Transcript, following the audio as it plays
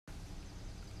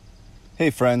Hey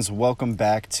friends, welcome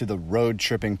back to the Road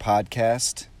Tripping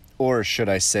Podcast, or should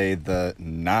I say the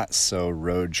Not So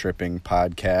Road Tripping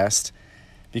Podcast,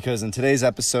 because in today's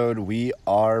episode we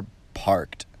are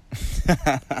parked,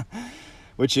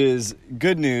 which is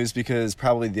good news because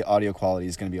probably the audio quality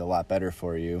is going to be a lot better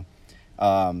for you.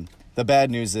 The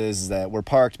bad news is that we're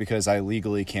parked because I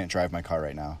legally can't drive my car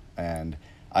right now, and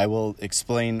I will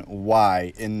explain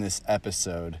why in this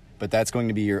episode, but that's going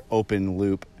to be your open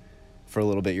loop for a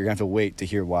little bit. You're going to have to wait to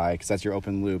hear why, because that's your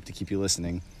open loop to keep you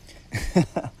listening.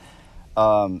 I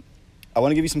want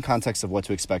to give you some context of what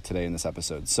to expect today in this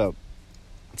episode. So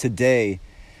today,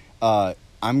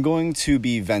 I'm going to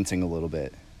be venting a little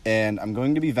bit, and I'm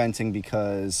going to be venting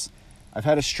because I've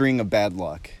had a string of bad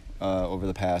luck over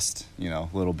the past,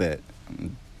 little bit.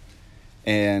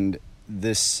 And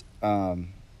this, and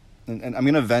I'm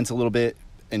going to vent a little bit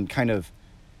and kind of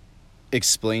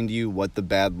explain to you what the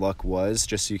bad luck was,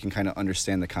 just so you can kind of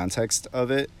understand the context of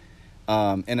it.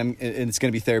 And it's going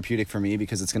to be therapeutic for me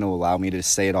because it's going to allow me to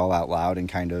say it all out loud and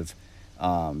kind of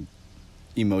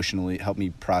emotionally help me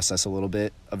process a little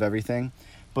bit of everything.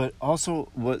 But also,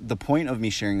 what the point of me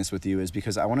sharing this with you is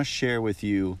because I want to share with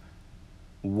you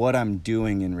what I'm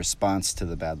doing in response to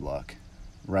the bad luck,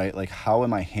 right? Like, how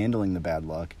am I handling the bad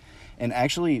luck, and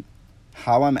actually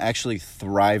how I'm actually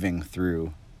thriving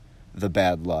through the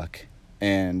bad luck.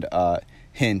 And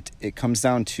hint, it comes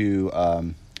down to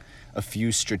a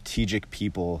few strategic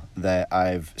people that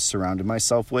I've surrounded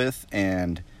myself with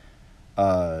and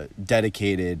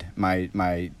dedicated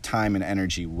my time and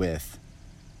energy with.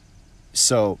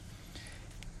 So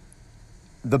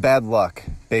the bad luck,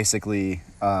 basically,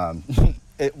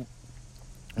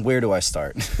 where do I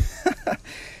start?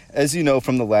 As you know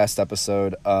from the last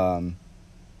episode, my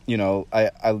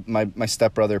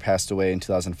stepbrother passed away in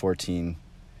 2014.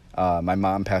 My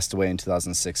mom passed away in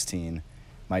 2016.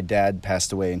 My dad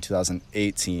passed away in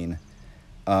 2018.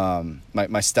 My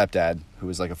stepdad, who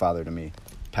was like a father to me,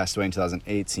 passed away in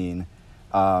 2018.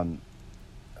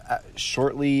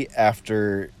 Shortly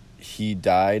after he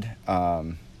died,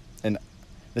 and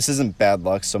this isn't bad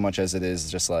luck so much as it is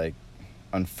just like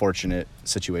unfortunate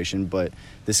situation, but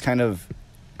I'm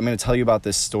going to tell you about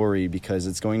this story because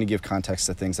it's going to give context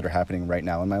to things that are happening right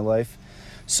now in my life.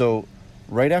 So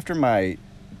right after my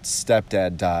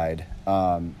stepdad died,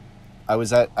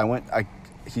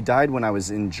 he died when I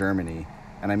was in Germany,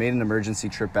 and I made an emergency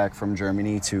trip back from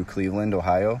Germany to Cleveland,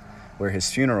 Ohio, where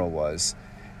his funeral was.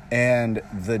 And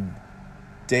the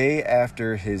day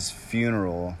after his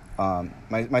funeral, my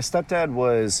stepdad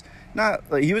was not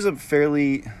like, he was a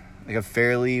fairly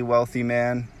wealthy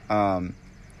man,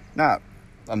 not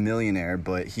a millionaire,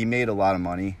 but he made a lot of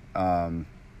money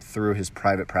through his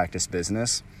private practice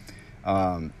business.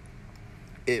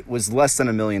 It was less than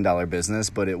 $1 million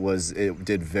business, but it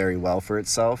did very well for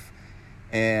itself.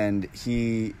 And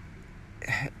he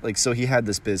had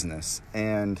this business,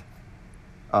 and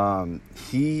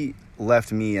he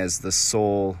left me as the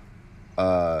sole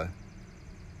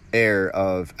heir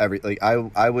of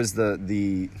I was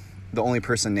the only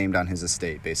person named on his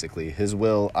estate, basically. His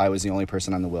will, I was the only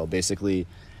person on the will. Basically,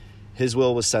 his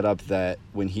will was set up that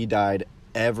when he died,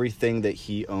 everything that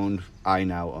he owned, I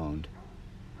now owned.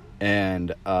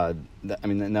 And,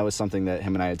 that was something that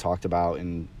him and I had talked about,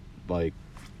 and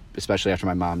especially after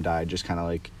my mom died, just kind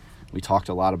of we talked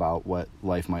a lot about what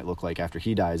life might look like after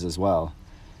he dies as well.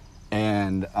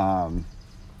 And,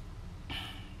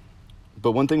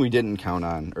 but one thing we didn't count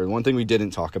on, or one thing we didn't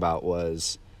talk about,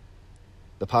 was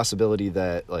the possibility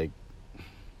that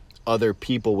other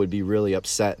people would be really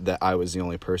upset that I was the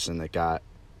only person that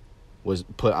was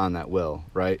put on that will.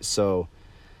 Right. So,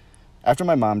 after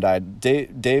my mom died,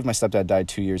 Dave, my stepdad, died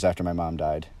 2 years after my mom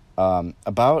died.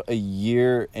 About a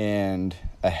year and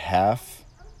a half,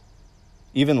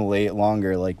 even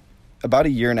longer, about a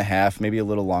year and a half, maybe a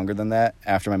little longer than that,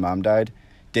 after my mom died,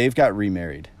 Dave got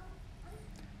remarried.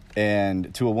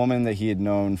 And to a woman that he had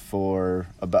known for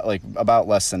about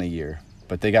less than a year.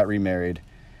 But they got remarried.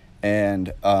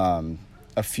 And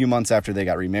a few months after they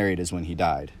got remarried is when he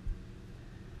died.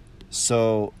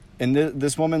 So, and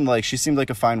this woman, she seemed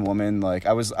like a fine woman.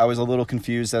 I was a little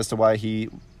confused as to why he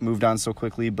moved on so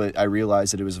quickly, but I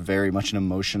realized that it was very much an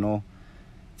emotional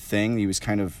thing. He was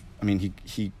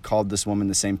he called this woman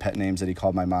the same pet names that he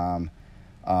called my mom.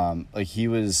 He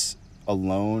was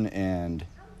alone and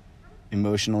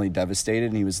emotionally devastated,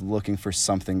 and he was looking for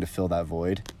something to fill that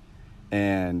void.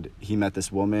 And he met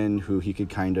this woman who he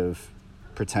could kind of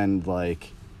pretend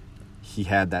like he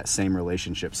had that same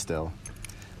relationship still.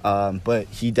 But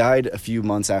he died a few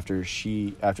months after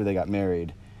they got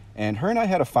married, and her and I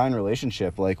had a fine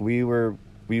relationship. We were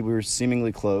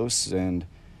seemingly close, and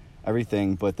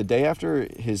everything. But the day after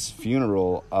his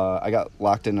funeral, I got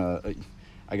locked in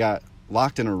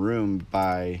a room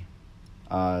by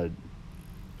a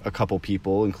couple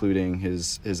people, including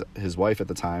his wife at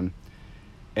the time,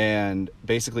 and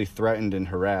basically threatened and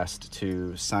harassed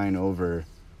to sign over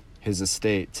his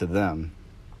estate to them.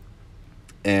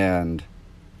 And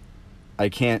I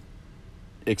can't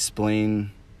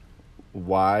explain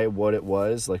what it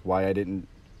was,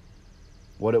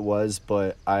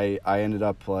 but I ended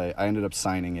up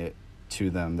signing it to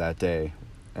them that day.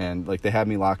 And like, they had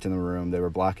me locked in the room. They were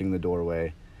blocking the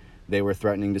doorway. They were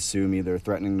threatening to sue me. They were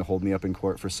threatening to hold me up in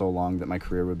court for so long that my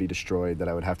career would be destroyed, that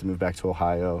I would have to move back to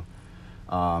Ohio,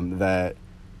 that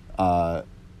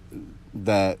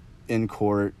in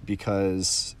court,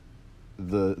 because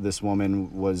this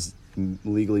woman was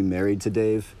legally married to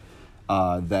Dave,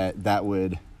 that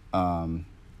would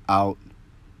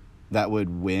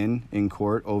win in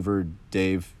court over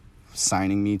Dave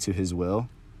signing me to his will.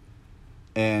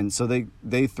 And so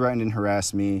they threatened and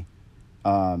harassed me.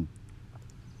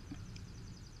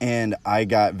 And I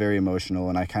got very emotional,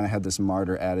 and I kind of had this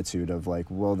martyr attitude of like,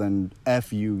 well, then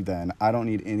F you then. I don't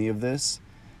need any of this.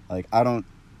 Like, I'm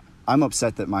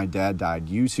upset that my dad died.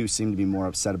 You two seem to be more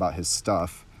upset about his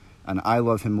stuff, and I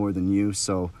love him more than you,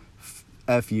 so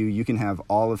F you. You can have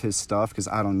all of his stuff because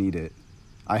I don't need it.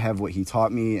 I have what he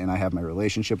taught me, and I have my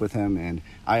relationship with him, and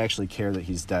I actually care that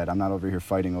he's dead. I'm not over here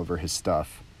fighting over his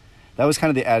stuff. That was kind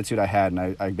of the attitude I had,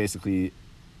 and I basically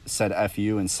said F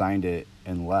you and signed it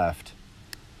and left.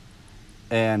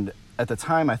 And at the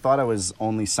time, I thought I was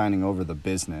only signing over the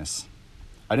business.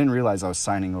 I didn't realize I was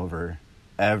signing over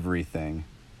everything.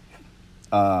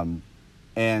 And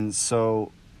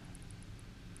so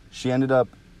she ended up,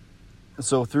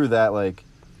 so through that, like,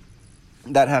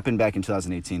 that happened back in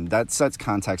 2018. That sets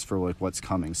context for like what's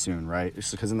coming soon, right?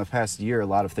 Because in the past year, a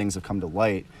lot of things have come to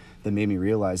light that made me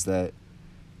realize that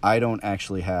I don't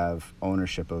actually have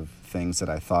ownership of things that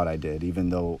I thought I did, even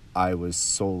though I was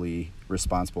solely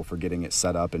responsible for getting it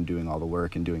set up and doing all the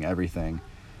work and doing everything.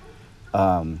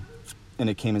 And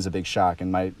it came as a big shock.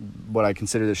 And what I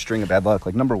consider the string of bad luck,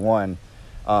 like, number one,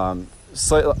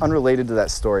 slightly unrelated to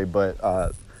that story, but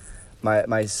my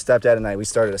stepdad and I, we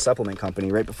started a supplement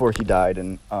company right before he died,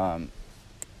 and in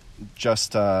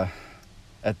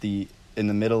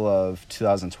the middle of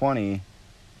 2020,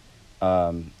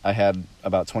 I had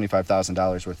about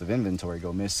 $25,000 worth of inventory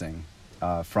go missing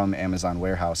from Amazon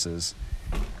warehouses.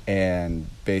 And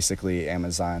basically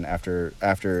Amazon, after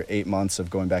 8 months of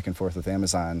going back and forth with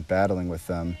Amazon, battling with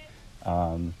them,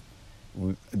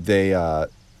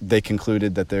 they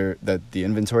concluded that the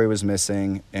inventory was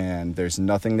missing and there's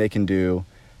nothing they can do.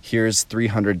 Here's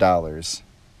 $300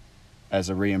 as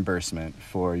a reimbursement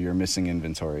for your missing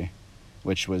inventory,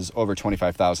 which was over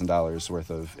 $25,000 worth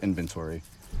of inventory.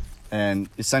 And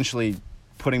essentially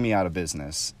putting me out of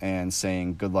business and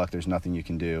saying, good luck, there's nothing you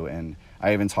can do. And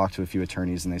I even talked to a few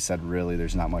attorneys, and they said, really,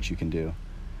 there's not much you can do.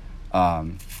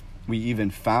 We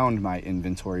even found my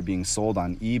inventory being sold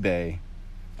on eBay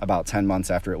about 10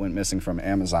 months after it went missing from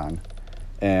Amazon.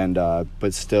 And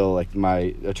but still, like,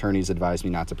 my attorneys advised me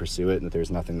not to pursue it and that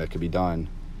there's nothing that could be done.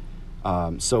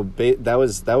 So that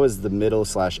was the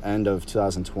middle/end of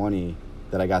 2020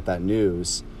 that I got that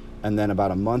news. And then about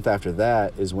a month after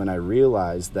that is when I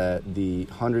realized that the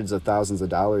hundreds of thousands of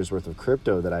dollars worth of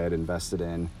crypto that I had invested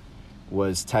in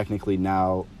was technically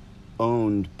now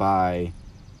owned by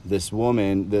this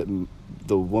woman,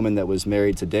 the woman that was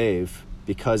married to Dave,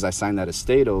 because I signed that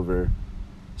estate over.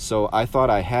 So I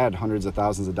thought I had hundreds of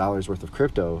thousands of dollars worth of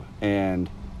crypto, and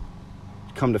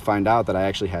come to find out that I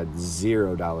actually had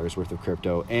 $0 worth of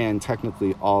crypto, and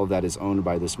technically all of that is owned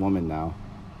by this woman now.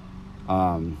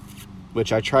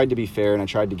 Which I tried to be fair, and I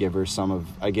tried to give her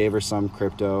I gave her some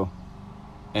crypto,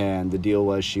 and the deal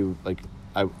was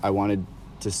I wanted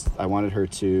her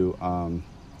to,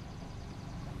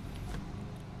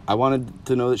 I wanted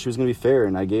to know that she was going to be fair,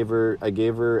 and I gave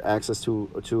her access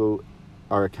to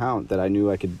our account that I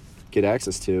knew I could get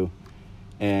access to,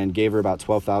 and gave her about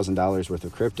 $12,000 worth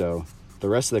of crypto. The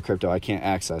rest of the crypto I can't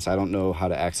access. I don't know how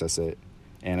to access it,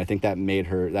 and I think that made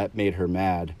her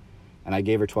mad. And I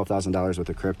gave her $12,000 worth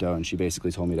of crypto, and she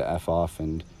basically told me to F off,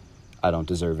 and I don't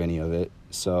deserve any of it.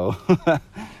 So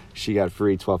she got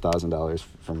free $12,000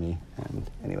 from me. And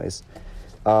anyways,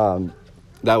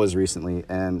 that was recently.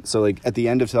 And so, like, at the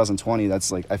end of 2020,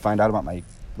 that's like, I find out about my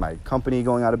company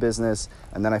going out of business,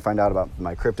 and then I find out about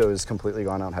my crypto is completely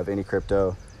gone. I don't have any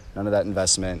crypto, none of that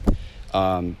investment.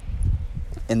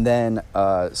 And then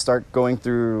start going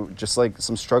through just like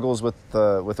some struggles with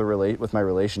my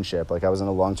relationship. Like, I was in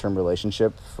a long-term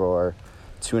relationship for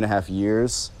 2.5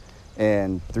 years,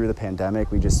 And through the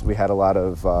pandemic, we had a lot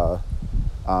of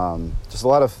just a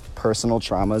lot of personal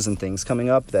traumas and things coming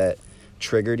up that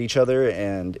triggered each other,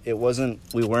 and we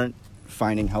weren't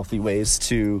finding healthy ways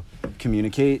to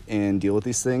communicate and deal with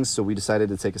these things. So we decided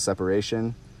to take a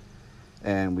separation,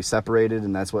 and we separated,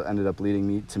 and that's what ended up leading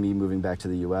me to me moving back to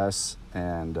the US.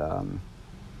 And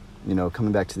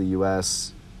coming back to the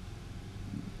US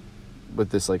with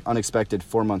this like unexpected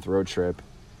 4-month road trip.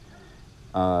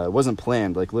 It wasn't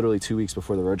planned. Like literally 2 weeks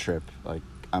before the road trip, like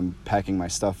I'm packing my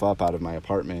stuff up out of my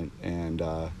apartment and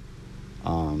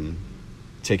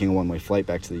taking a one-way flight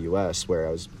back to the US, where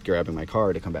I was grabbing my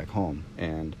car to come back home.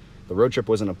 And the road trip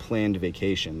wasn't a planned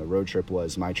vacation. The road trip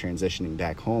was my transitioning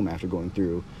back home after going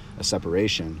through a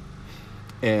separation.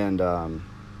 And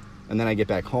then I get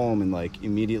back home, and like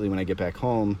immediately when I get back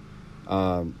home,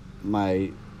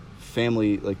 my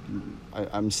family, like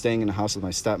I'm staying in a house with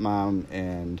my stepmom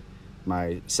and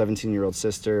my 17-year-old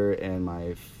sister and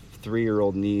my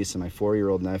 3-year-old niece and my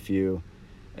 4-year-old nephew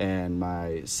and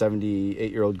my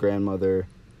 78-year-old grandmother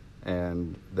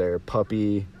and their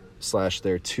puppy /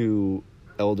 their 2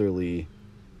 elderly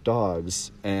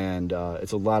dogs. And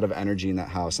it's a lot of energy in that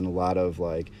house, and a lot of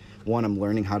like, I'm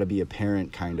learning how to be a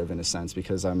parent kind of in a sense,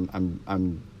 because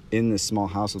I'm in this small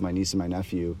house with my niece and my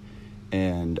nephew,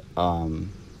 and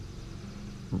I'm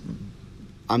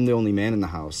the only man in the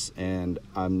house, and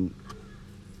I'm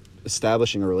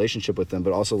establishing a relationship with them,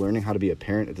 but also learning how to be a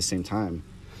parent at the same time.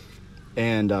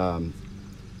 And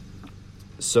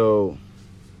so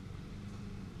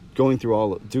going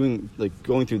through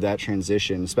that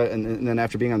transition, and then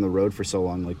after being on the road for so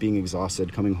long, like being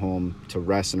exhausted, coming home to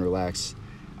rest and relax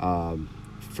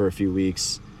for a few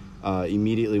weeks,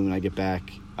 immediately when I get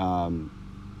back,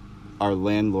 our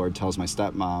landlord tells my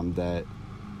stepmom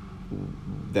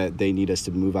that they need us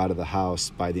to move out of the house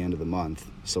by the end of the month,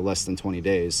 so less than 20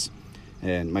 days.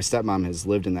 And my stepmom has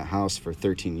lived in that house for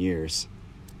 13 years.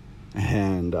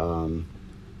 And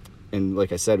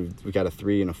like I said, we got a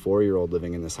 3 and a 4-year-old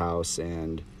living in this house,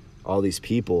 and all these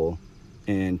people,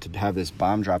 and to have this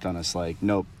bomb dropped on us, like,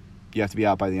 nope, you have to be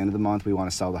out by the end of the month. We want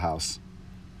to sell the house.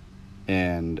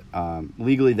 And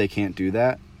legally they can't do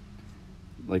that.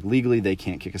 Like legally they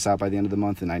can't kick us out by the end of the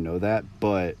month, and I know that,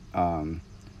 but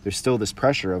there's still this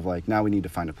pressure of like, now we need to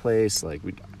find a place. Like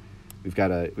we've got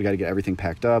to get everything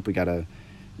packed up. We got to,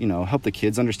 help the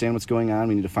kids understand what's going on.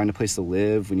 We need to find a place to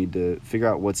live. We need to figure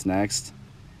out what's next.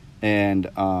 And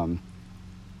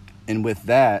with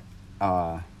that,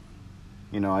 I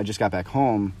just got back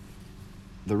home.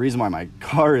 The reason why my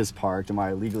car is parked and why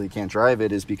I legally can't drive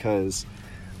it is because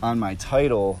on my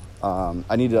title,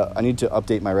 I need to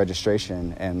update my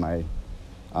registration and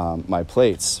my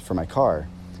plates for my car.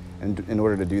 And in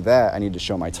order to do that, I need to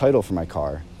show my title for my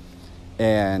car.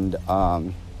 And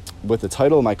with the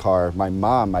title of my car,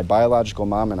 my biological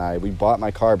mom and I, we bought my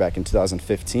car back in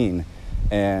 2015.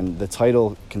 And the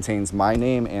title contains my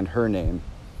name and her name,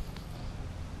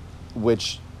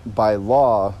 which by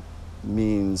law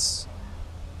means,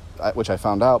 which I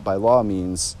found out by law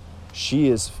means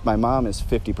my mom is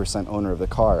 50% owner of the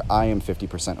car. I am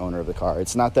 50% owner of the car.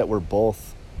 It's not that we're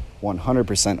both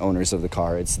 100% owners of the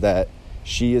car. It's that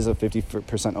she is a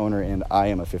 50% owner and I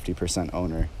am a 50%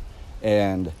 owner.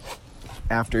 And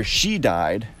after she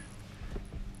died,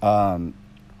 that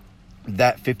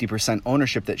 50%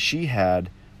 ownership that she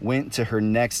had went to her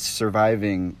next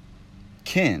surviving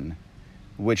kin,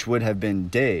 which would have been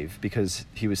Dave, because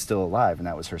he was still alive and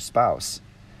that was her spouse.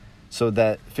 So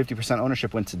that 50%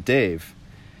 ownership went to Dave.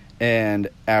 And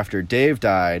after Dave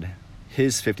died,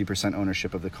 his 50%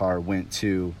 ownership of the car went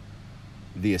to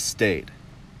the estate.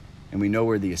 And we know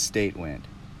where the estate went.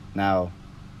 Now,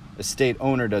 estate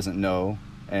owner doesn't know,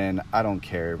 and I don't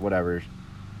care, whatever.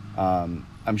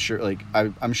 I'm sure,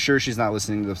 I'm sure she's not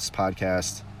listening to this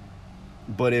podcast,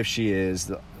 but if she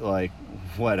is,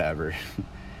 whatever.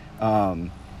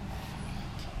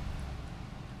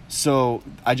 So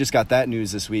I just got that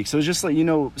news this week. So it's just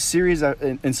series.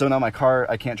 And so now my car,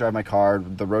 I can't drive my car.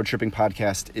 The road tripping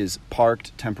podcast is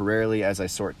parked temporarily as I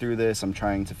sort through this. I'm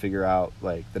trying to figure out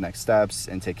the next steps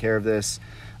and take care of this.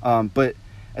 But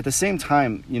at the same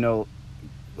time,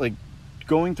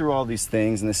 going through all these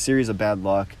things and this series of bad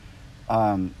luck,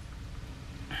 I'm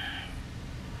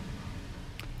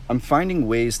finding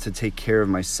ways to take care of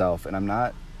myself, and I'm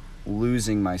not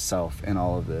losing myself in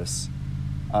all of this.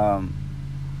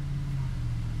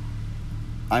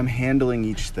 I'm handling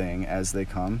each thing as they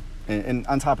come. And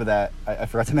on top of that, I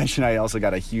forgot to mention I also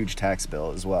got a huge tax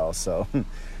bill as well. So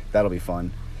that'll be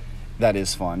fun. That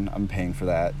is fun. I'm paying for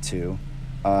that too.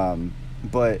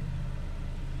 But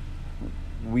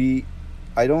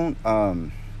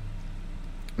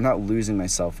I'm not losing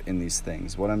myself in these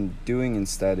things. What I'm doing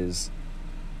instead is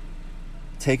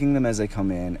taking them as they come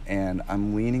in, and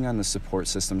I'm leaning on the support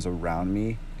systems around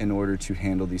me in order to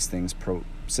handle these things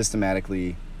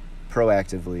systematically,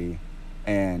 proactively,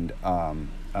 and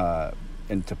to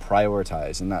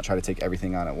prioritize and not try to take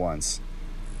everything on at once.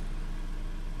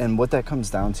 And what that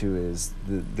comes down to is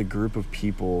the group of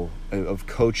people, of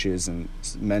coaches and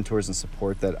mentors and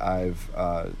support that I've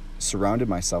surrounded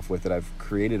myself with, that I've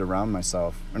created around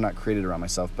myself, or not created around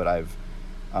myself, but I've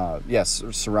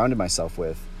surrounded myself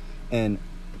with. And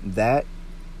that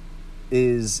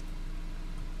is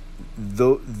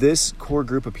this core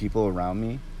group of people around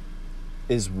me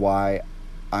is why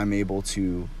I'm able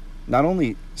to not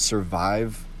only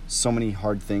survive so many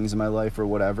hard things in my life or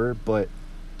whatever, but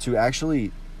to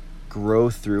actually grow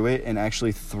through it and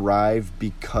actually thrive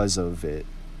because of it.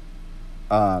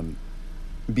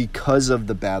 Because of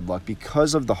the bad luck,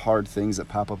 because of the hard things that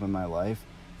pop up in my life,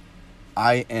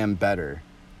 I am better.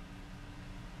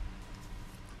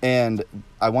 And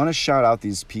I want to shout out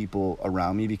these people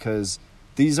around me, because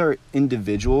these are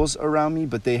individuals around me,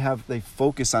 but they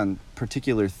focus on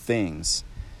particular things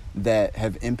that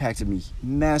have impacted me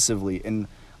massively. And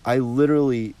I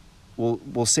literally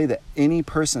will say that any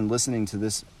person listening to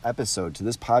this episode, to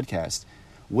this podcast,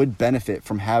 would benefit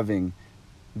from having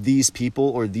these people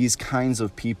or these kinds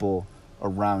of people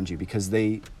around you, because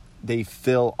they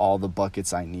fill all the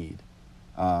buckets I need.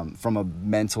 From a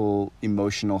mental,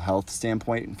 emotional health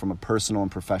standpoint, and from a personal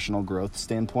and professional growth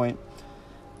standpoint,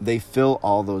 they fill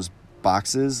all those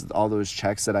boxes, all those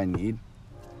checks that I need.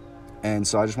 And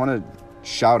so I just want to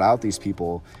shout out these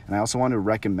people. And I also want to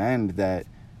recommend that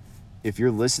if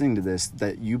you're listening to this,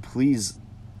 that you please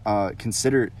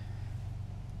consider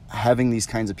having these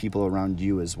kinds of people around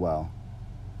you as well.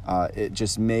 It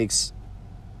just makes,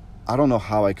 I don't know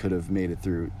how I could have made it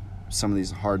through some of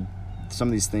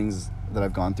these things that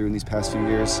I've gone through in these past few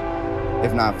years,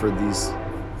 if not for these,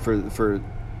 for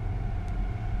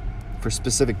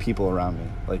specific people around me.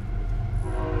 Like,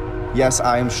 yes,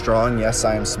 I am strong. Yes,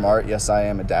 I am smart. Yes, I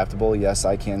am adaptable. Yes,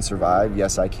 I can survive.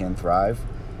 Yes, I can thrive.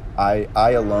 I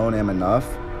alone am enough.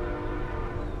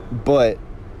 But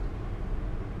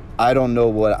I don't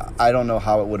know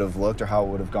how it would have looked or how it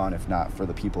would have gone if not for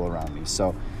the people around me.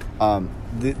 So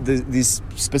these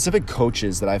specific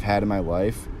coaches that I've had in my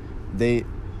life, they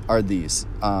are these.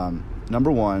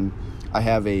 Number one, I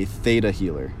have a theta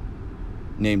healer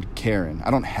named Karen. I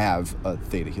don't have a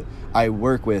theta healer. I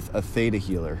work with a theta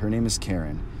healer. Her name is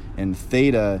Karen. And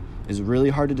theta is really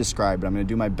hard to describe, but I'm going to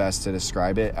do my best to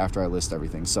describe it after I list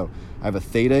everything. So I have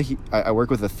I work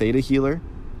with a theta healer.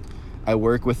 I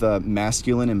work with a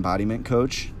masculine embodiment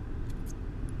coach.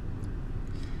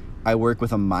 I work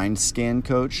with a mind scan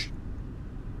coach.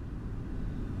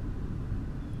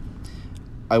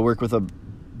 I work with a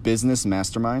business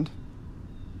mastermind.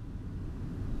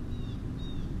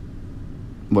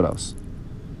 What else?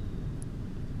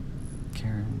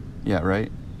 Karen. Yeah,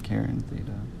 right? Karen,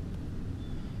 theta.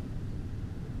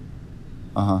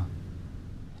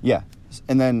 Yeah.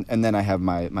 And then I have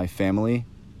my family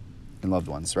and loved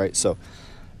ones, right? So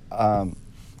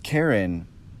Karen,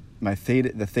 the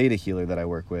theta healer that I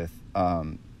work with,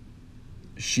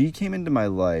 she came into my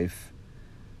life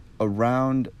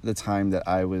around the time that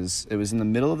it was in the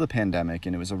middle of the pandemic,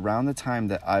 and it was around the time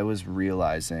that I was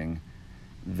realizing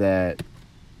that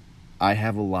I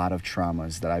have a lot of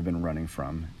traumas that I've been running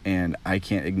from, and I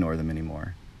can't ignore them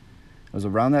anymore. It was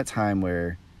around that time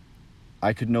where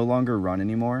I could no longer run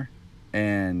anymore,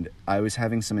 and I was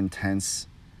having some intense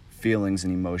feelings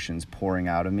and emotions pouring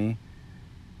out of me,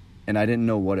 and I didn't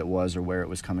know what it was or where it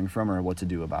was coming from or what to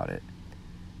do about it.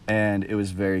 And it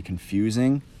was very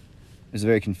confusing. It was a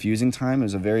very confusing time. It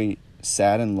was a very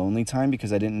sad and lonely time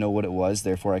because I didn't know what it was,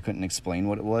 therefore I couldn't explain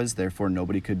what it was, therefore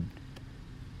nobody could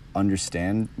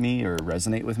understand me or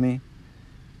resonate with me.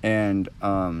 And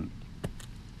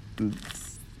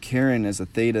Karen, as a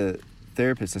theta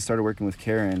therapist, I started working with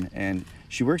Karen, and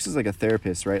she works as like a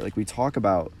therapist, right? Like, we talk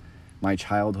about my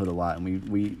childhood a lot, and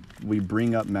we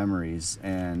bring up memories,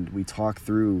 and we talk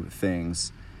through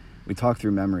things. We talk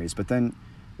through memories. But then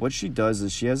what she does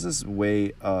is she has this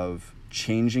way of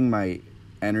changing my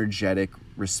energetic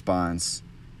response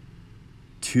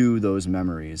to those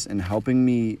memories and helping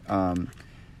me.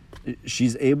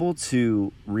 She's able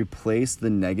to replace the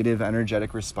negative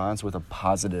energetic response with a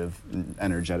positive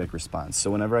energetic response. So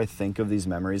whenever I think of these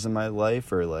memories in my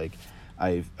life, or like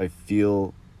I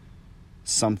feel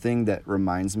something that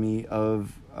reminds me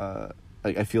of,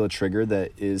 I feel a trigger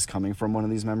that is coming from one of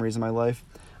these memories in my life,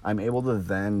 I'm able to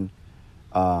then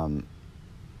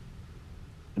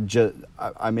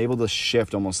I'm able to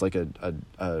shift almost like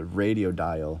a radio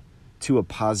dial to a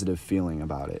positive feeling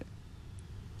about it.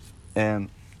 And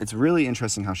it's really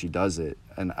interesting how she does it.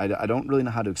 And I don't really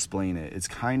know how to explain it. It's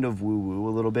kind of woo-woo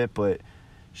a little bit, but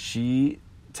she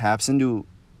taps into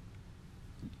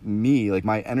me, like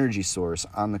my energy source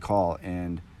on the call.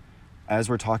 And as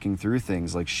we're talking through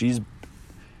things, like she's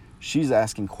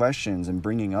asking questions and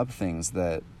bringing up things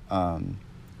that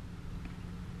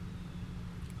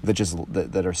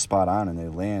that are spot on, and they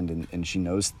land, and she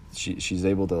knows she's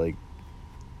able to, like,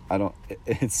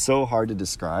 it's so hard to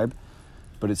describe,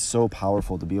 but it's so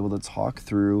powerful to be able to talk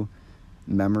through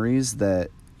memories that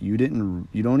you didn't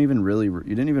even really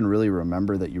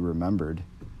remember that you remembered,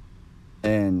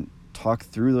 and talk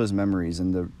through those memories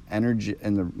and the energy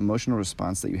and the emotional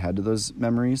response that you had to those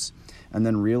memories, and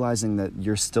then realizing that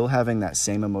you're still having that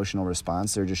same emotional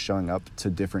response, they're just showing up to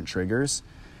different triggers,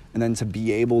 and then to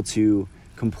be able to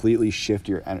completely shift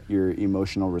your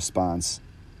emotional response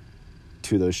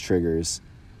to those triggers.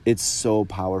 It's so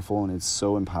powerful and it's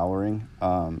so empowering.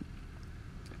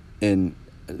 And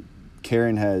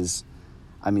Karen has,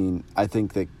 I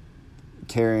think that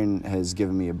Karen has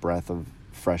given me a breath of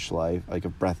fresh life, like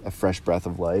a fresh breath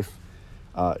of life.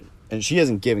 And she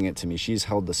isn't giving it to me. She's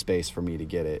held the space for me to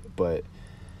get it. But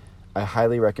I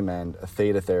highly recommend a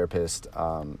theta therapist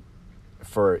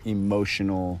for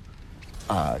emotional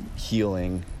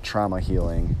healing, trauma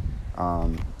healing,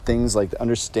 things like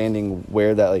understanding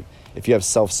where that, like, if you have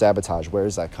self-sabotage, where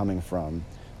is that coming from?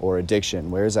 Or addiction,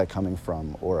 where is that coming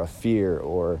from? Or a fear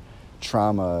or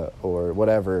trauma or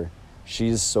whatever.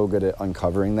 She's so good at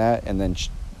uncovering that and then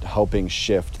helping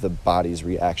shift the body's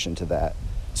reaction to that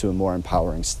to a more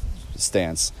empowering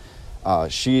stance.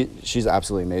 She's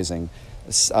absolutely amazing.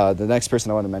 The next person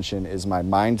I want to mention is my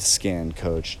mind scan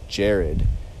coach, Jared.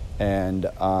 And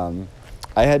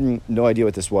I had no idea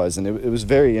what this was, and it was a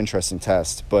very interesting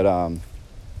test. But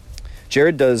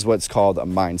Jared does what's called a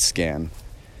mind scan.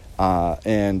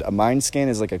 And a mind scan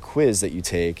is like a quiz that you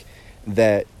take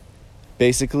that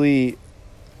basically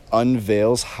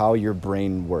unveils how your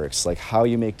brain works, like how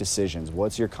you make decisions,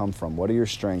 what's your come from, what are your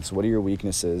strengths, what are your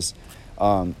weaknesses.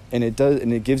 And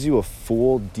it gives you a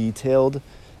full, detailed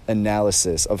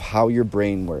analysis of how your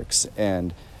brain works.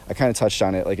 And I kind of touched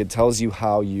on it. Like, it tells you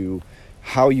how you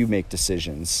make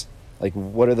decisions. Like,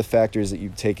 what are the factors that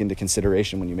you take into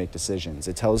consideration when you make decisions?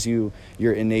 It tells you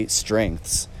your innate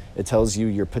strengths. It tells you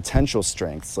your potential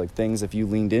strengths, like things, if you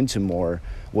leaned into more,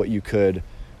 what you could,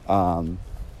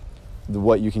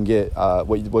 what you can get,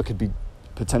 what could be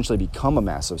potentially become a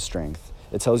massive strength.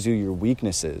 It tells you your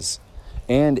weaknesses,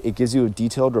 and it gives you a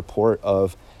detailed report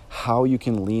of how you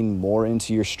can lean more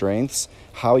into your strengths,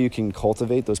 how you can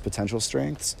cultivate those potential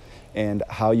strengths, and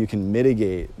how you can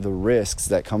mitigate the risks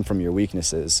that come from your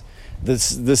weaknesses.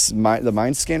 The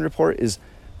mind scan report is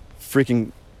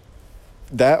freaking,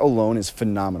 that alone is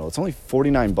phenomenal. It's only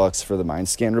 $49 for the mind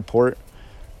scan report,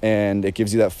 and it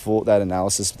gives you that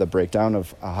analysis, the breakdown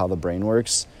of how the brain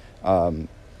works.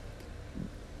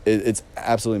 It's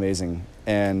absolutely amazing.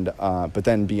 And but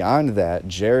then beyond that,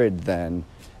 Jared then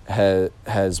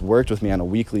has worked with me on a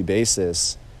weekly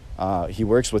basis. He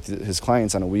works with his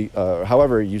clients on a week,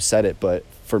 however you said it, but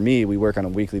for me, we work on a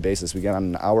weekly basis. We get on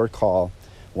an hour call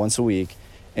once a week,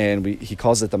 and he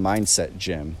calls it the mindset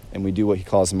gym, and we do what he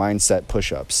calls mindset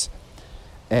push-ups.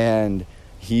 And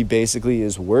he basically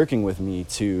is working with me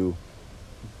to,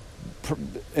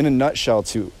 in a nutshell,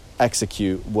 to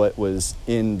execute what was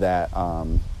in that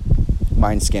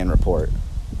mind scan report.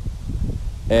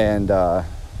 And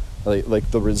like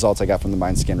the results I got from the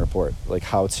mind scan report, like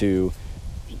how to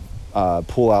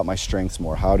pull out my strengths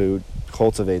more, how to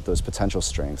cultivate those potential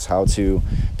strengths, how to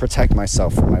protect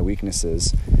myself from my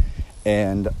weaknesses.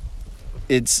 And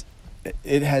it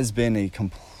has been a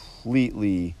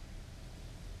completely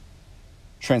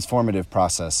transformative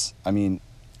process. I mean,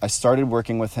 I started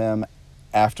working with him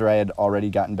after I had already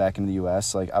gotten back into the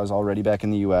U.S. Like, I was already back in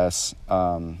the U.S.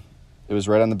 It was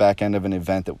right on the back end of an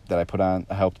event that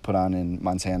I helped put on in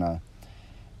Montana.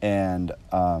 And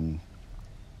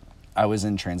I was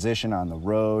in transition on the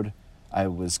road. I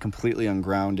was completely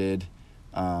ungrounded,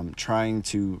 trying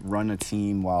to run a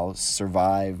team while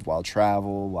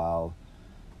travel, while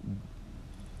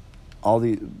all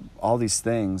these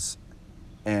things.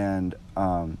 And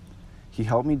he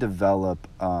helped me develop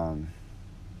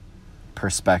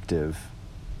perspective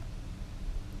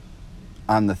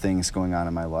on the things going on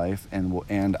in my life,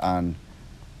 and on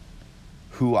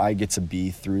who I get to be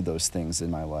through those things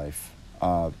in my life.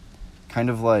 Kind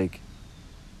of like,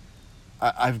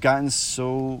 I've gotten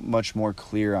so much more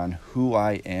clear on who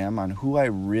I am, on who I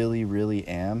really, really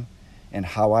am, and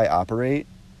how I operate,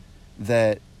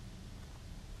 that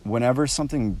whenever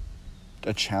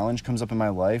a challenge comes up in my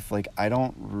life, like I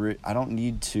don't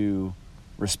need to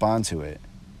respond to it,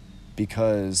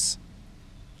 because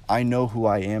I know who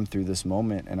I am through this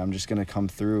moment, and I'm just going to come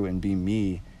through and be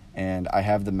me. And I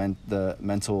have the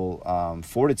mental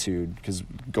fortitude, because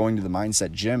going to the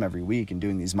mindset gym every week and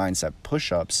doing these mindset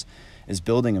push-ups is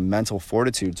building a mental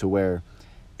fortitude to where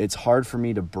it's hard for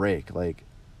me to break. Like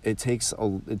it takes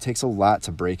a lot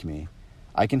to break me.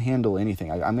 I can handle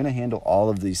anything. I'm going to handle all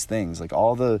of these things, like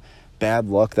all the bad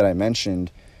luck that I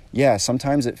mentioned. Yeah,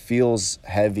 sometimes it feels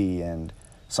heavy, and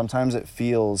sometimes it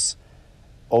feels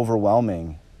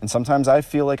overwhelming, and sometimes I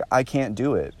feel like I can't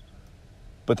do it.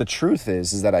 But the truth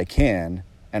is that I can,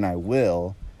 and I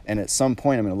will, and at some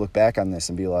point I'm going to look back on this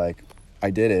and be like,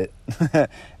 I did it.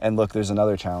 And look, there's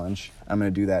another challenge. I'm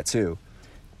going to do that too.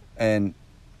 And,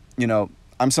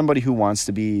 I'm somebody who wants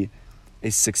to be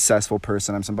a successful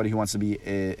person. I'm somebody who wants to be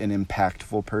an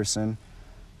impactful person.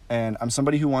 And I'm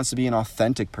somebody who wants to be an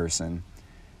authentic person.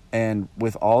 And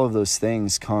with all of those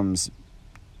things comes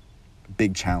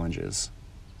big challenges.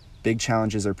 Big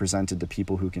challenges are presented to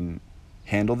people who can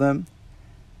handle them,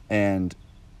 and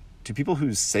to people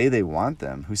who say they want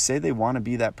them, who say they want to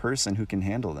be that person who can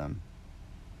handle them.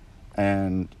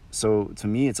 And so to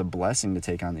me, it's a blessing to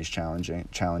take on these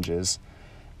challenges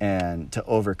and to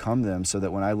overcome them, so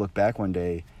that when I look back one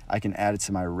day, I can add it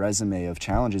to my resume of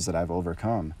challenges that I've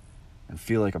overcome and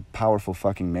feel like a powerful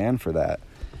fucking man for that.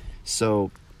 So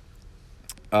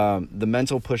the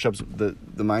mental push-ups,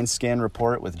 the Mind Scan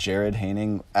report with Jared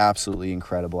Haining, absolutely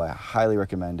incredible. I highly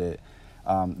recommend it.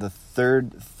 The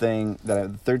third thing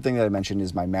that I mentioned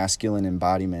is my masculine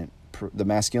embodiment, the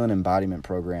masculine embodiment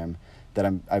program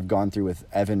that I've gone through with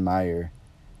Evan Meyer,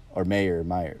 or Meyer,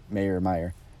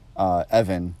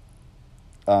 Evan.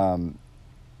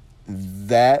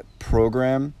 That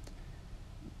program,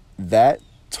 that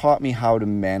taught me how to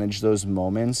manage those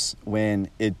moments when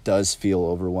it does feel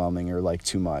overwhelming or like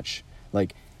too much.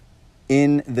 Like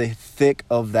in the thick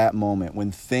of that moment,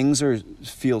 when things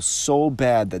feel so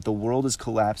bad that the world is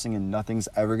collapsing and nothing's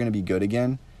ever going to be good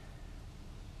again,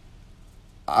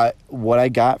 what I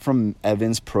got from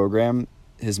Evan's program,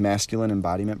 his masculine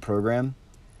embodiment program,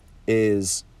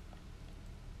 is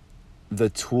a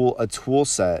tool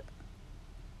set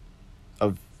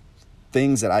of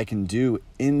things that I can do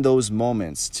in those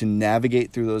moments to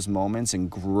navigate through those moments and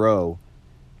grow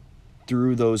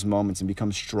through those moments and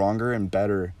become stronger and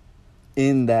better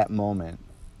in that moment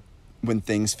when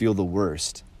things feel the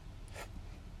worst,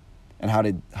 and how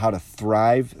to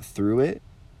thrive through it,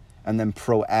 and then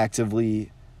proactively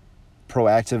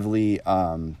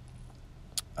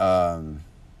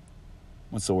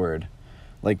what's the word?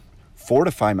 Like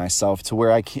fortify myself to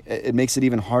where it makes it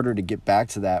even harder to get back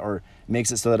to that, or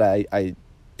makes it so that I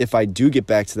if I do get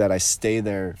back to that, I stay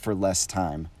there for less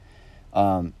time.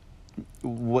 The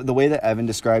way that Evan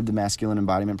described the masculine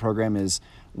embodiment program is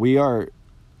we are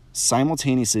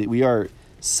sensitizing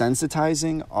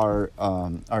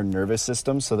our nervous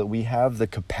system so that we have the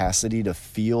capacity to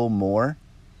feel more,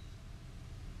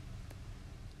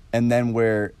 and then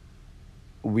we're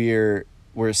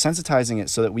sensitizing it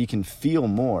so that we can feel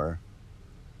more,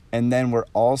 and then we're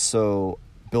also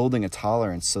building a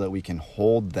tolerance so that we can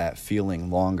hold that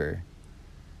feeling longer.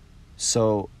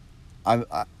 So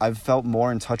I've felt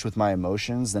more in touch with my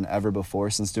emotions than ever before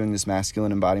since doing this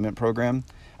masculine embodiment program.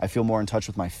 I feel more in touch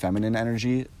with my feminine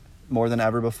energy more than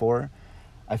ever before.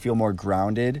 I feel more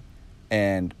grounded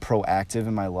and proactive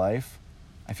in my life.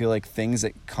 I feel like things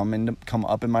that come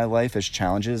up in my life as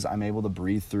challenges, I'm able to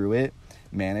breathe through it,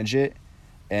 manage it,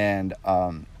 and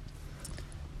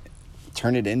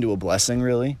turn it into a blessing,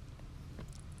 really.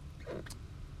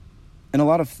 And a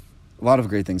lot of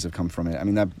great things have come from it. I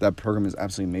mean, that program is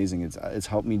absolutely amazing. It's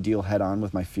helped me deal head on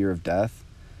with my fear of death.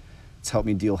 It's helped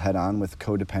me deal head on with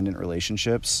codependent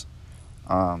relationships.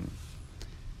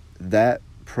 That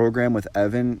program with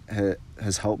Evan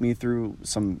has helped me through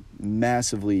some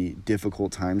massively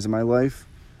difficult times in my life.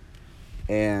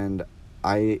 And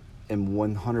I am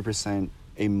 100%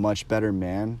 a much better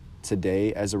man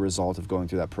today as a result of going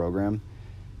through that program.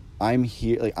 I'm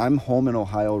home in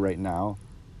Ohio right now,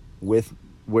 we're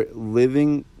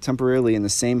living temporarily in the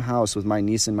same house with my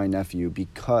niece and my nephew,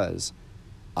 because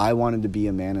I wanted to be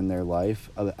a man in their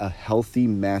life, a healthy,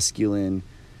 masculine,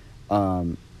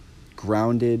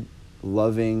 grounded,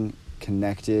 loving,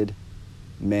 connected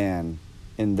man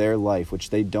in their life, which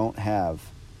they don't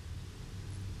have.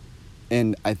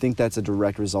 And I think that's a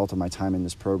direct result of my time in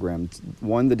this program.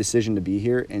 One, the decision to be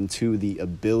here, and two, the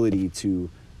ability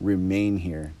to remain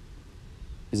here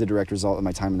is a direct result of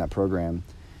my time in that program.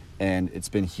 And it's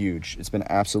been huge. It's been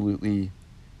absolutely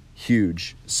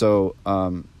huge. So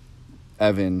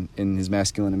Evan, in his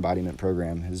masculine embodiment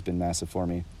program, has been massive for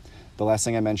me. The last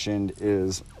thing I mentioned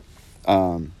is,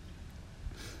 the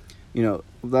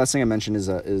last thing I mentioned is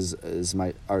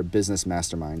our business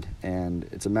mastermind, and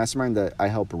it's a mastermind that I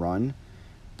help run,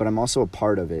 but I'm also a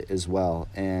part of it as well.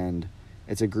 And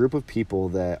it's a group of people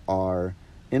that are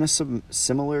in a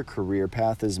similar career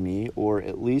path as me, or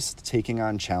at least taking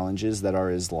on challenges that are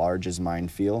as large as mine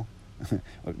feel,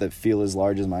 that feel as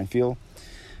large as mine feel.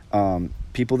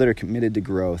 People that are committed to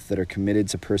growth, that are committed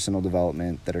to personal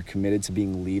development, that are committed to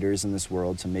being leaders in this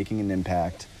world, to making an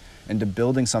impact, and to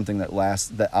building something that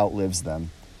outlives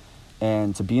them.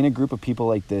 And to be in a group of people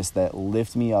like this that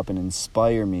lift me up and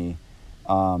inspire me,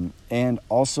 and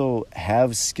also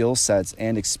have skill sets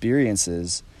and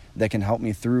experiences that can help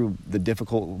me through the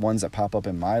difficult ones that pop up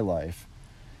in my life.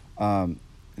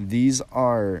 This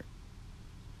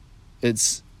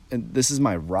is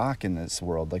my rock in this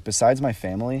world. Like, besides my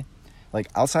family, like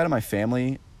outside of my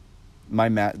family,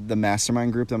 the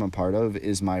mastermind group that I'm a part of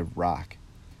is my rock.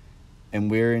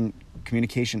 And we're in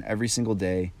communication every single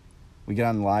day. We get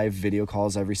on live video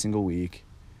calls every single week.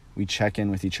 We check in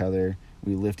with each other.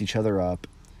 We lift each other up.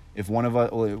 If one of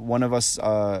us,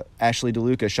 Ashley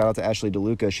DeLuca, shout out to Ashley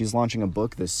DeLuca, she's launching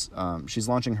she's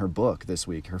launching her book this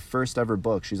week, her first ever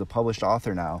book. She's a published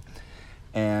author now.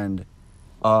 And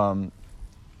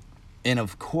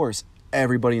of course,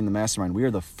 everybody in the mastermind, we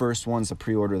are the first ones to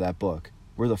pre-order that book.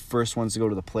 We're the first ones to go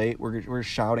to the plate. We're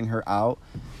shouting her out.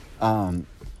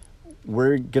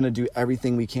 We're going to do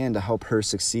everything we can to help her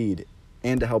succeed,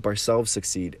 and to help ourselves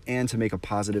succeed, and to make a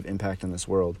positive impact in this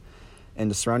world. And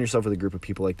to surround yourself with a group of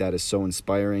people like that is so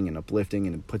inspiring and uplifting,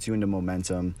 and it puts you into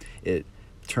momentum. It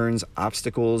turns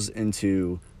obstacles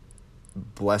into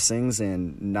blessings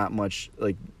and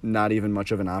not even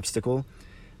much of an obstacle.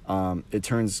 It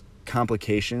turns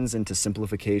complications into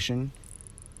simplification,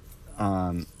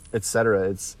 etc.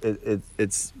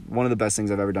 It's one of the best things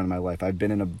I've ever done in my life. I've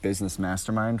been in a business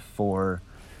mastermind for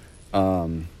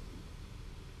I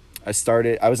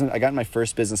got in my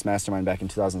first business mastermind back in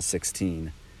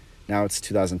 2016. Now it's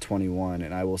 2021,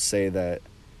 and I will say that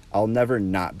I'll never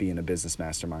not be in a business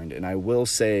mastermind. And I will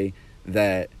say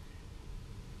that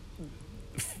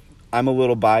I'm a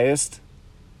little biased,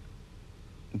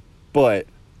 but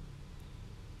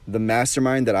the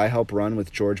mastermind that I help run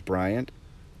with George Bryant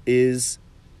is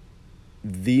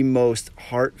the most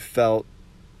heartfelt,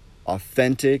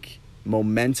 authentic,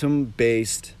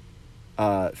 momentum-based,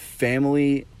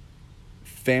 family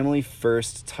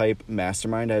first type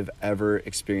mastermind I've ever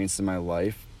experienced in my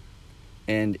life.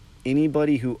 And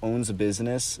anybody who owns a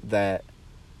business that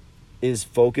is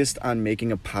focused on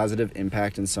making a positive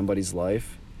impact in somebody's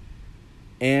life,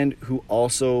 and who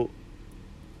also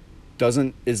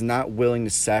is not willing to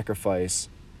sacrifice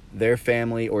their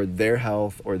family or their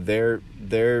health or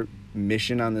their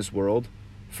mission on this world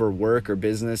for work or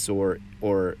business or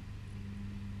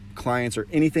clients or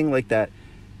anything like that.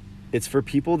 It's for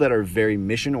people that are very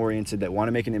mission oriented, that want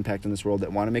to make an impact in this world,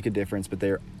 that want to make a difference, but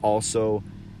they're also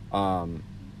and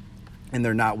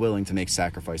they're not willing to make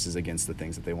sacrifices against the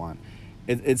things that they want.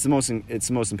 It's the most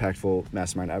impactful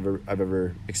mastermind I've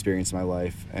ever experienced in my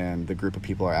life, and the group of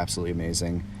people are absolutely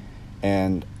amazing.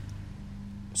 And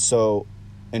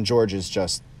George is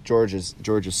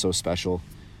so special.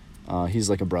 He's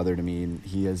like a brother to me, and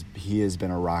he has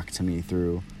been a rock to me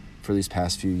for these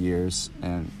past few years.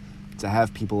 And to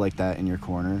have people like that in your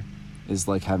corner is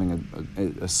like having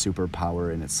a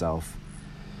superpower in itself.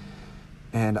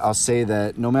 And I'll say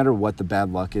that no matter what the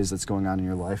bad luck is that's going on in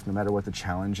your life, no matter what the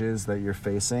challenge is that you're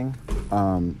facing,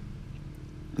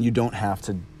 you don't have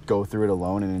to go through it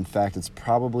alone. And in fact, it's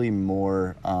probably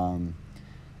more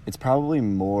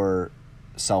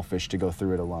selfish to go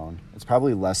through it alone. It's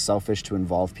probably less selfish to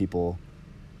involve people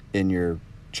in your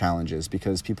challenges,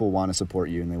 because people want to support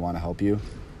you and they want to help you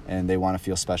and they want to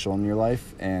feel special in your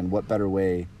life. And what better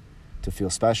way to feel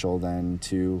special than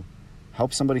to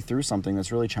help somebody through something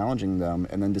that's really challenging them,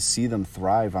 and then to see them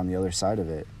thrive on the other side of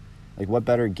it. Like, what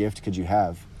better gift could you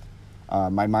have?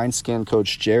 My mind scan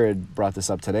coach, Jared, brought this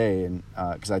up today, and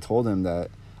because I told him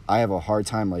that I have a hard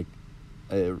time,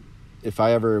 if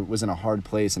I ever was in a hard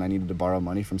place and I needed to borrow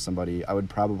money from somebody, I would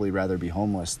probably rather be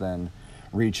homeless than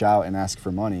reach out and ask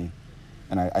for money.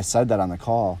 And I said that on the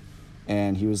call,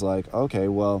 and he was like, okay,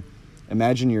 well,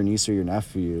 imagine your niece or your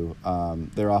nephew,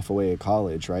 they're off away at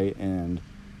college, right? And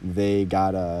they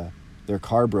got their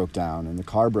car broke down, and the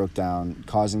car broke down,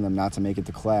 causing them not to make it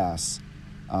to class.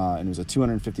 And it was a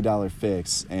 $250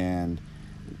 fix, and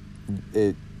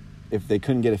if they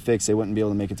couldn't get it fixed, they wouldn't be able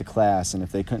to make it to class. And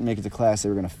if they couldn't make it to class, they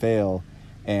were going to fail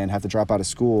and have to drop out of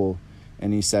school.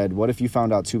 And he said, what if you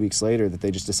found out 2 weeks later that they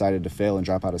just decided to fail and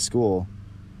drop out of school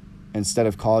instead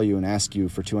of call you and ask you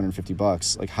for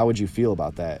 $250? Like, how would you feel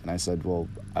about that? And I said, well,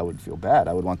 I would feel bad.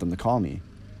 I would want them to call me.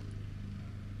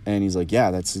 And he's like,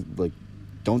 yeah, that's like,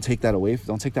 don't take that away.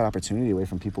 Don't take that opportunity away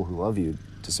from people who love you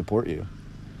to support you.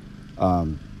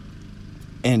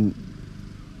 And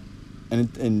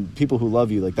people who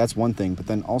love you, like, that's one thing, but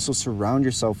then also surround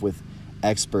yourself with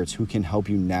experts who can help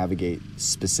you navigate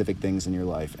specific things in your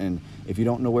life. And if you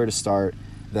don't know where to start,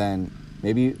 then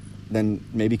maybe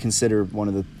consider one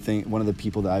of the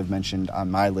people that I've mentioned on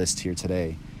my list here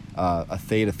today, a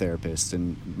theta therapist.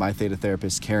 And my theta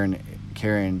therapist,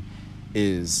 Karen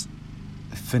is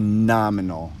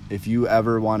phenomenal. If you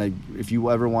ever want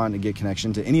to get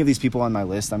connection to any of these people on my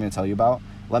list I'm going to tell you about,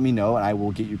 let me know and I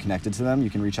will get you connected to them. You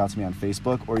can reach out to me on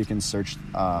Facebook, or you can search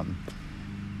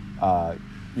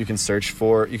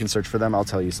for them. I'll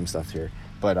tell you some stuff here.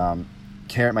 But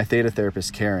Karen, my theta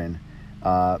therapist Karen,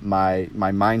 my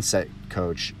mindset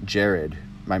coach Jared,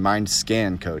 my mind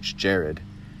scan coach Jared,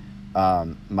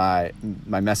 my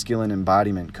masculine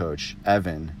embodiment coach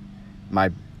Evan, my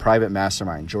private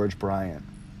mastermind George Bryant,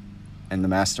 and the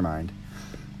mastermind.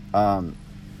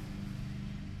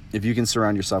 If you can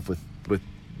surround yourself with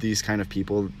these kind of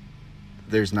people,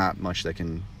 there's not much that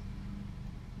can.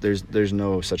 There's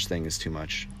no such thing as too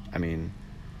much. I mean,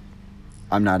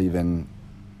 I'm not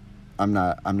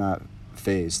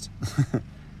phased.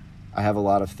 I have a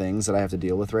lot of things that I have to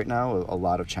deal with right now, a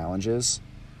lot of challenges,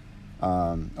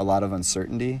 a lot of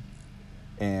uncertainty,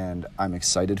 and I'm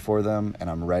excited for them, and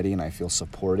I'm ready, and I feel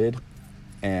supported.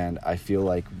 And I feel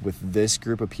like with this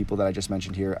group of people that I just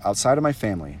mentioned here, outside of my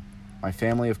family,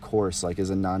 of course, like,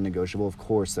 is a non-negotiable. Of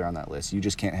course, they're on that list. You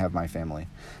just can't have my family.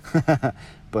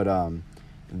 But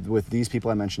with these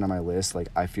people I mentioned on my list, like,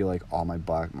 I feel like all my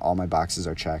boxes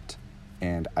are checked,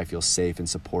 and I feel safe and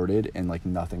supported, and like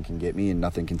nothing can get me and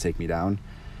nothing can take me down.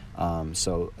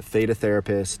 So a theta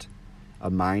therapist, a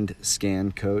mind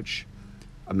scan coach,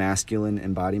 a masculine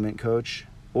embodiment coach,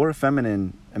 or a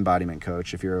feminine embodiment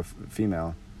coach if you're a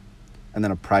female, and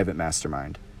then a private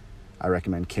mastermind. I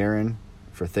recommend Karen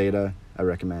for theta. I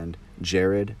recommend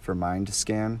Jared for mind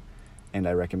scan, and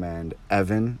I recommend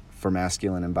Evan for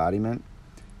masculine embodiment,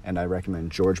 and I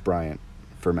recommend George Bryant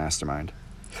for mastermind.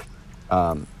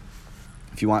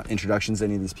 If you want introductions to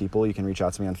any of these people, you can reach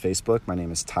out to me on Facebook. My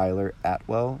name is Tyler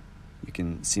Atwell. You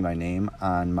can see my name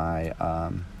on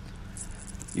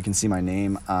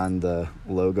the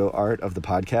logo art of the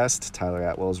podcast, Tyler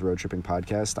Atwell's Road Tripping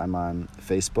Podcast. I'm on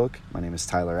Facebook. My name is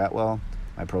Tyler Atwell.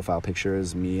 My profile picture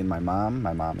is me and my mom.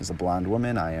 My mom is a blonde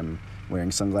woman. I am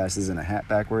wearing sunglasses and a hat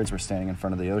backwards. We're standing in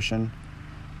front of the ocean.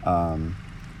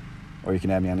 Or you can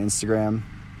add me on Instagram.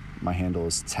 My handle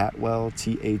is Tatwell,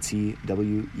 Tatwell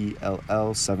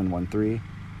 713.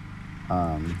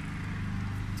 I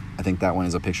think that one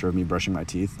is a picture of me brushing my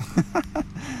teeth.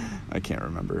 I can't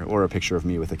remember. Or a picture of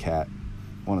me with a cat.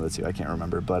 One of the two. I can't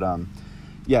remember. But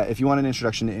yeah, if you want an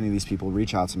introduction to any of these people,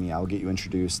 reach out to me. I'll get you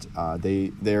introduced.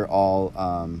 They're all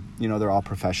they're all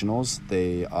professionals.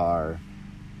 They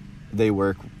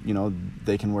work.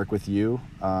 They can work with you.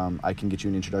 I can get you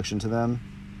an introduction to them.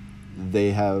 They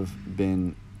have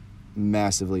been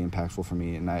massively impactful for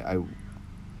me, and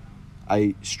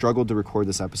I struggled to record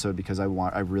this episode because I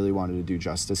really wanted to do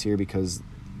justice here, because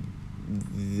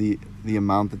the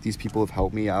amount that these people have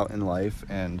helped me out in life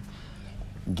and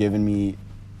given me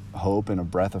hope and a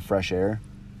breath of fresh air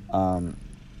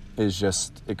is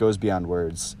just, it goes beyond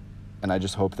words. And I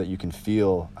just hope that you can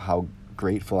feel how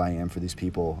grateful I am for these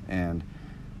people and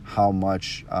how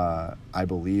much I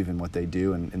believe in what they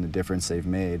do and in the difference they've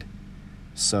made.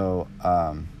 So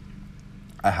I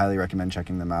highly recommend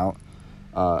checking them out.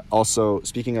 Also,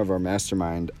 speaking of our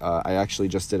mastermind, I actually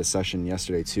just did a session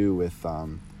yesterday too with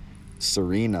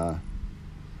Serena.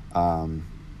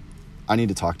 I need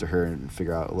to talk to her and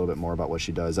figure out a little bit more about what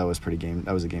she does. That was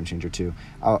a game changer too.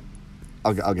 I'll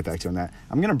get back to you on that.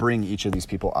 I'm gonna bring each of these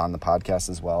people on the podcast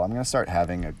as well. I'm gonna start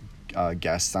having a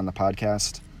guest on the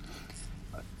podcast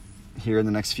here in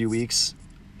the next few weeks.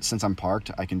 Since I'm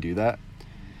parked, I can do that.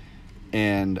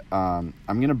 And I'm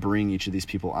going to bring each of these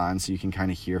people on so you can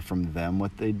kind of hear from them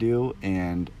what they do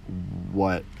and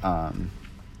what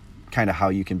kind of how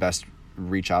you can best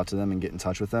reach out to them and get in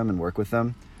touch with them and work with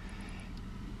them.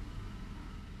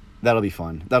 That'll be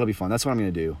fun. That's what I'm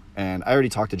going to do. And I already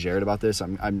talked to Jared about this.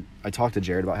 I talked to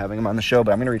Jared about having him on the show,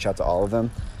 but I'm going to reach out to all of them.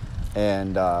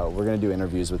 And we're going to do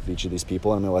interviews with each of these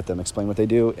people. And I'm going to let them explain what they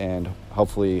do and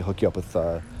hopefully hook you up with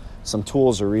some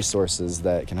tools or resources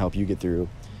that can help you get through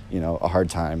a hard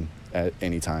time at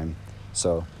any time.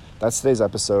 So that's today's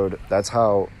episode. That's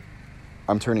how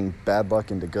I'm turning bad luck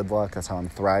into good luck. That's how I'm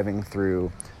thriving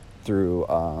through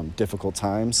difficult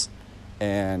times,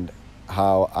 and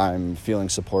how I'm feeling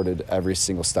supported every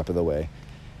single step of the way.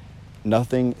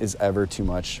 Nothing is ever too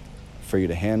much for you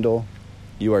to handle.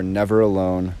 You are never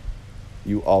alone.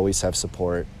 You always have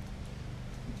support.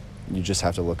 You just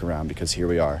have to look around, because here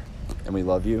we are, and we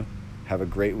love you. Have a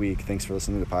great week. Thanks for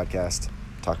listening to the podcast.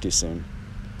 Talk to you soon.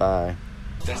 Bye.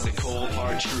 That's the cold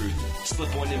hard truth.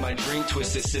 Slip one in my drink,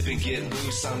 twist it, sip and get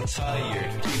loose. I'm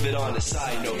tired. Leave it on the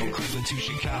side note. From Cleveland to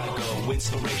Chicago,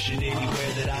 inspiration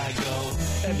anywhere that I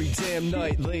go. Every damn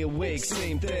night, lay awake,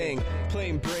 same thing.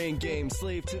 Playing brain games,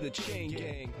 slave to the chain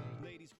gang.